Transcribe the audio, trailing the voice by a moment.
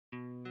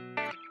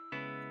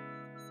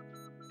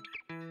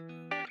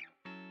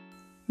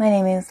My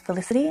name is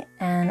Felicity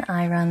and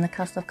I run the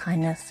Castle of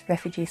Kindness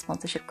refugee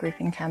sponsorship group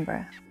in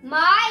Canberra.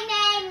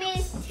 My name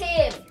is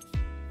Tim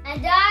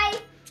and I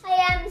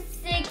am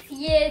 6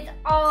 years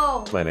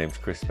old. My name's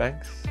Chris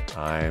Banks.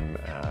 I'm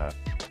a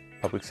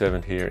public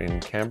servant here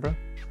in Canberra.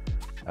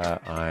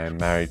 I'm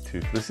married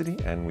to Felicity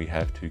and we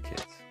have 2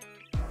 kids.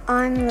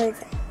 I'm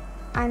Lizzie.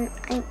 I'm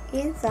 8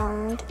 years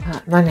old.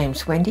 My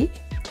name's Wendy.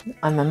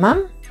 I'm a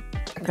mum,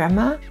 a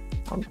grandma,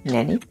 a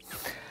nanny,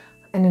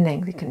 and an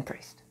Anglican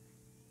priest.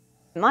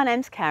 My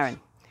name's Karen.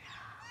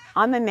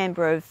 I'm a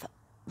member of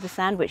the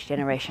sandwich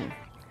generation,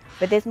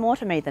 but there's more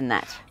to me than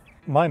that.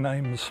 My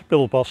name's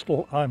Bill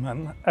Bostel. I'm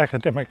an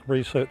academic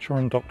researcher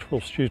and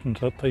doctoral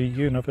student at the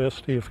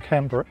University of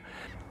Canberra.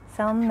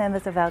 Some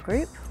members of our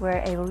group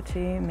were able to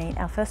meet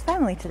our first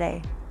family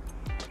today.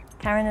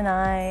 Karen and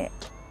I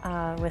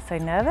were so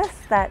nervous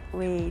that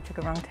we took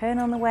a wrong turn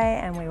on the way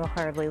and we were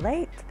horribly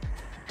late,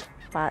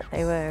 but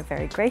they were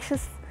very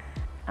gracious.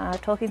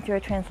 Talking through a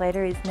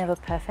translator is never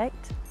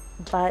perfect,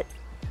 but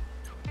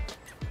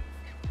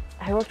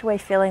I walked away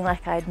feeling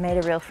like I'd made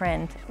a real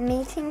friend.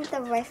 Meeting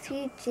the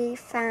refugee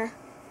family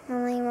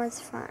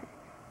was fun.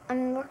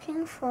 I'm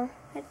looking forward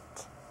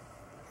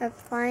to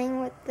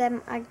playing with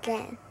them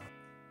again.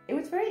 It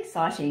was very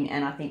exciting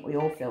and I think we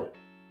all felt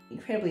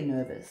incredibly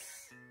nervous.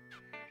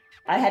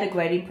 I had a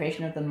great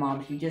impression of the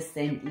mum. She just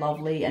seemed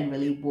lovely and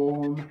really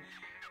warm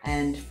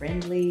and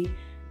friendly.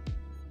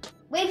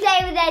 We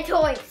play with their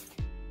toys.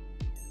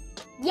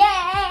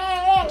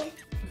 Yay!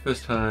 The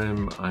first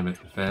time I met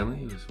the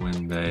family was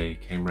when they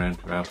came round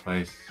to our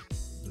place.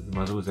 The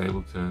mother was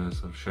able to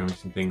sort of show me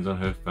some things on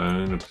her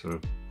phone and sort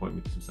of point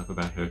me to some stuff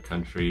about her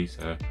country,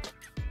 so I was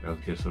able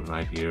to get sort of an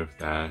idea of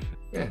that.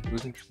 Yeah, it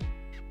was interesting.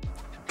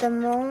 The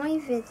more we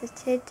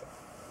visited,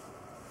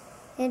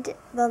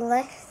 the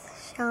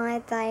less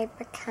shy they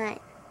became.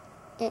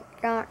 It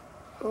got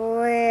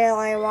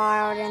really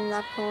wild in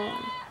the pool.